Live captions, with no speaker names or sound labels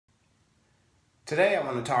Today I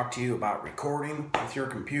want to talk to you about recording with your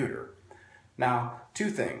computer. Now, two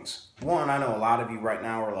things. One, I know a lot of you right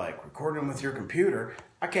now are like, recording with your computer?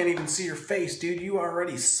 I can't even see your face, dude. You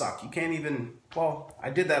already suck. You can't even, well, I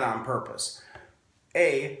did that on purpose.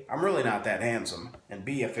 A, I'm really not that handsome. And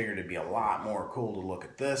B, I figured it'd be a lot more cool to look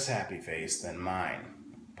at this happy face than mine.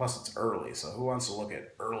 Plus it's early, so who wants to look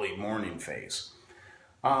at early morning face?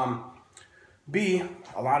 B,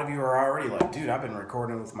 a lot of you are already like, dude, I've been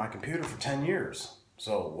recording with my computer for 10 years.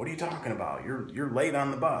 So what are you talking about? You're late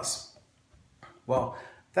on the bus. Well,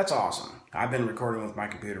 that's awesome. I've been recording with my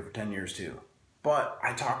computer for 10 years too. But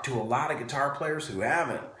I talk to a lot of guitar players who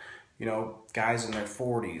haven't. You know, guys in their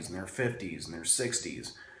 40s and their 50s and their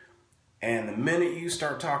 60s. And the minute you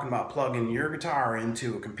start talking about plugging your guitar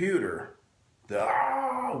into a computer,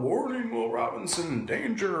 warning, Will Robinson,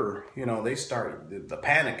 danger. You know, they start, the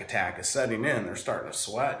panic attack is setting in. They're starting to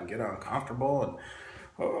sweat and get uncomfortable. And,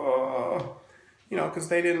 you know, because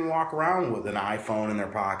they didn't walk around with an iPhone in their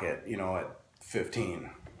pocket, you know, at 15.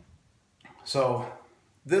 So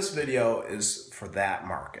this video is for that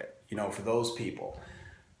market, you know, for those people,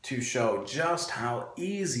 to show just how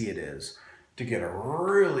easy it is to get a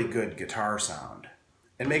really good guitar sound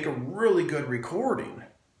and make a really good recording,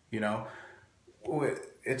 you know.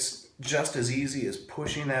 It's just as easy as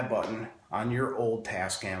pushing that button on your old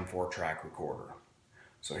Tascam 4-track recorder.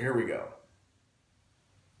 So here we go.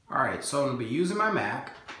 Alright, so I'm going to be using my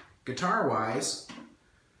Mac. Guitar-wise,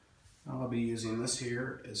 I'll be using this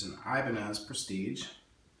here is an Ibanez Prestige.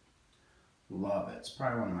 Love it. It's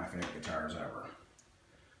probably one of my favorite guitars ever.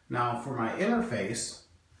 Now for my interface,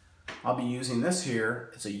 I'll be using this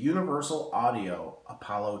here. It's a Universal Audio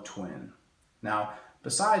Apollo Twin. Now,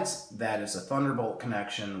 besides that, it's a Thunderbolt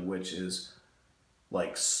connection, which is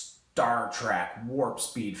like Star Trek warp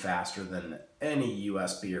speed faster than any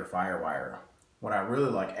USB or Firewire. What I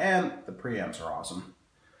really like, and the preamps are awesome,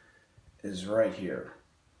 is right here.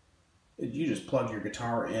 You just plug your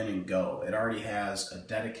guitar in and go. It already has a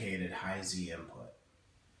dedicated high Z input.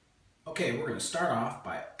 Okay, we're going to start off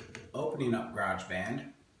by opening up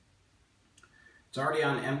GarageBand. It's already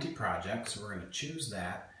on empty project, so we're going to choose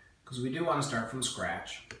that. Because we do want to start from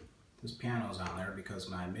scratch. This piano's on there because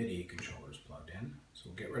my MIDI controller is plugged in, so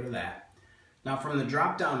we'll get rid of that. Now from the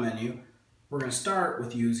drop-down menu, we're going to start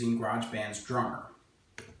with using GarageBand's drummer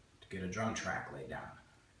to get a drum track laid down.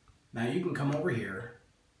 Now you can come over here,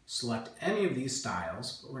 select any of these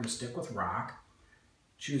styles, but we're going to stick with rock.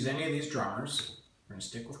 Choose any of these drummers. We're going to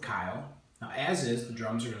stick with Kyle. Now as is, the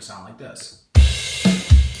drums are going to sound like this.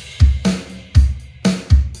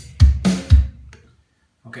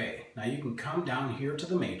 Okay, now you can come down here to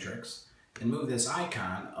the matrix and move this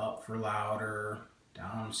icon up for louder,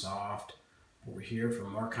 down soft, over here for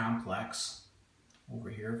more complex, over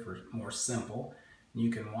here for more simple. And you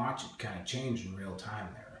can watch it kind of change in real time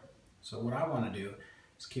there. So what I want to do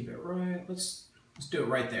is keep it right, let's do it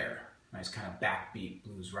right there. Nice kind of backbeat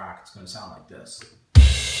blues rock. It's going to sound like this.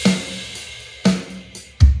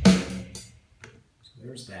 So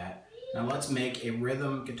there's that. Now let's make a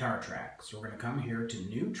rhythm guitar track. So we're going to come here to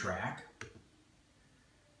New Track.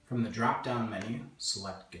 From the drop-down menu,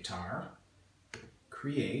 select Guitar,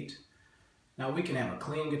 Create. Now we can have a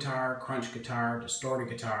clean guitar, crunch guitar, distorted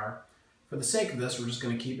guitar. For the sake of this, we're just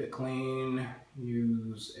going to keep it clean.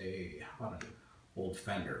 Use how about an old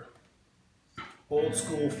Fender. Old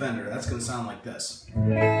school Fender. That's going to sound like this.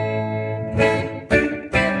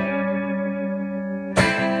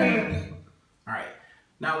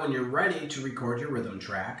 Now when you're ready to record your rhythm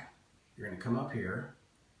track, you're going to come up here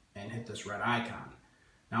and hit this red icon.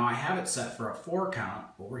 Now I have it set for a 4 count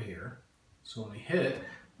over here. So when we hit it,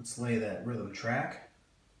 let's lay that rhythm track.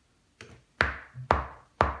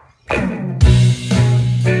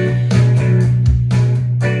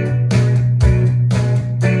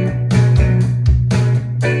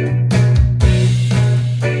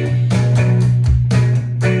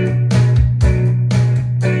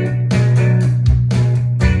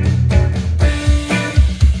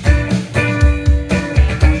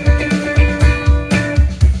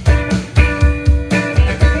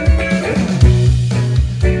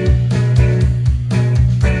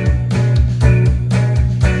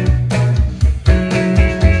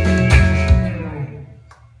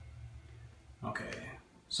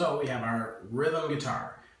 So we have our rhythm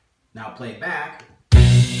guitar. Now play back.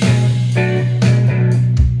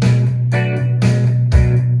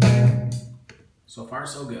 So far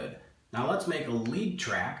so good. Now let's make a lead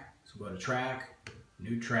track. So go to Track,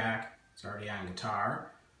 New Track. It's already on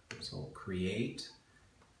guitar. So Create.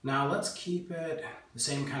 Now let's keep it the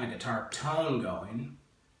same kind of guitar tone going,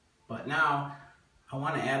 but now I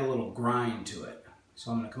want to add a little grind to it. So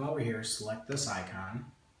I'm going to come over here, select this icon,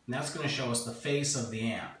 and that's going to show us the face of the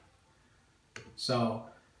amp. So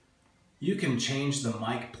you can change the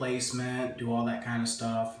mic placement, do all that kind of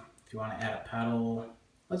stuff. If you want to add a pedal,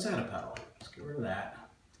 let's add a pedal. Let's get rid of that.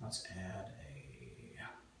 Let's add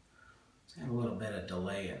a little bit of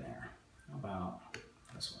delay in there. How about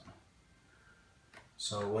this one?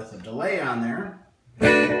 So with a delay on there,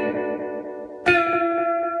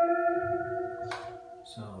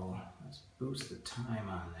 so let's boost the time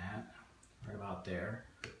on that, right about there.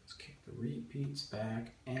 Let's kick the repeats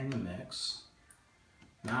back and the mix.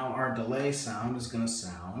 Now our delay sound is going to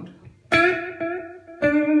sound.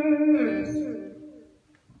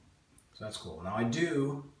 So that's cool. Now I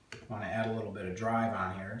do want to add a little bit of drive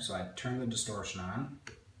on here, so I turn the distortion on.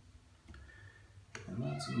 And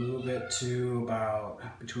let's move it to about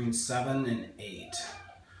between 7 and 8.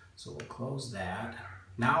 So we'll close that.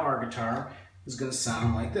 Now our guitar is going to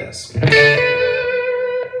sound like this.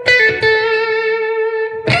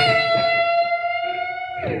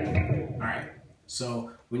 Alright,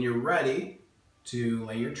 so when you're ready to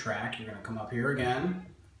lay your track, you're going to come up here again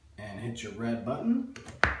and hit your red button.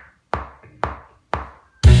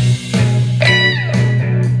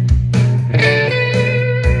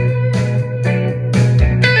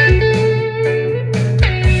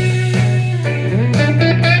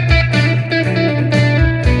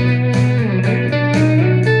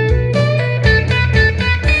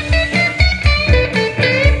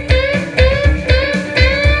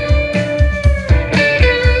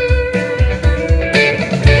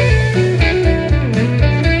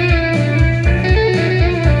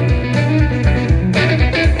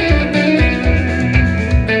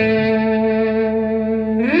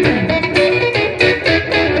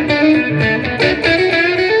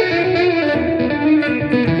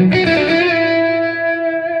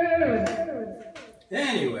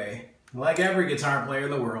 Anyway, like every guitar player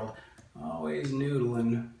in the world, always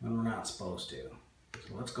noodling when we're not supposed to.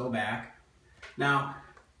 So let's go back. Now,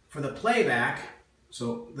 for the playback,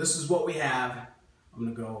 so this is what we have. I'm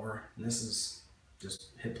going to go over, and this is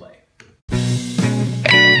just hit play.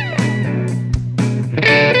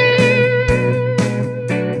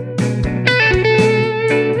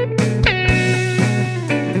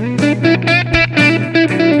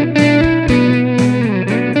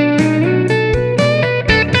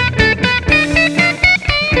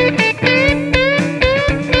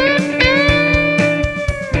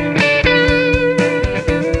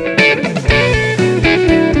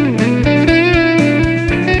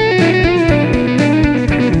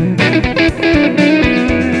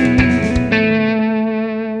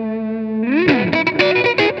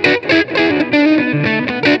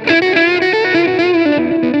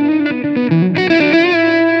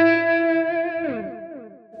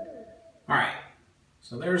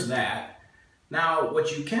 So there's that. Now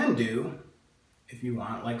what you can do, if you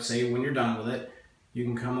want, like say when you're done with it, you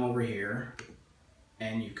can come over here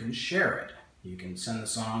and you can share it. You can send the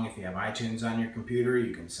song, if you have iTunes on your computer,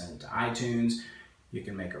 you can send it to iTunes. You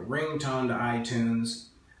can make a ringtone to iTunes.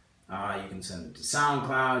 You can send it to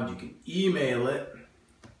SoundCloud. You can email it.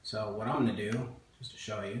 So what I'm going to do, just to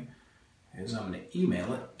show you, is I'm going to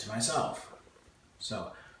email it to myself.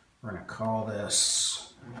 So we're going to call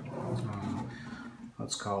this,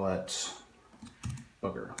 let's call it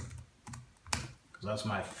booger, because that's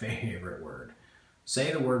my favorite word.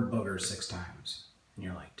 Say the word booger 6 times. And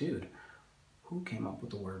you're like, dude, who came up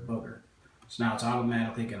with the word booger? So now it's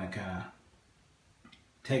automatically going to kind of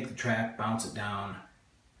take the track, bounce it down.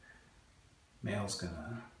 Mail's going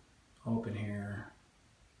to open here.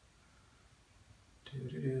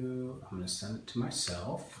 I'm going to send it to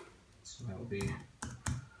myself. So that will be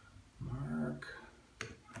Mark.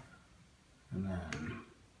 And then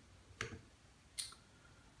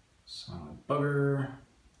song booger.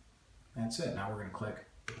 That's it. Now we're going to click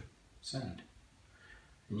send.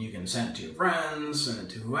 And you can send it to your friends, send it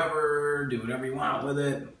to whoever, do whatever you want with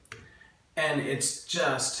it. And it's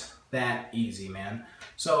just that easy, man.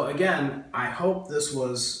 So again, I hope this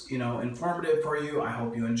was, informative for you. I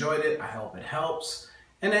hope you enjoyed it. I hope it helps.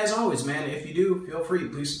 And as always, man, if you do, feel free,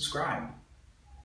 please subscribe.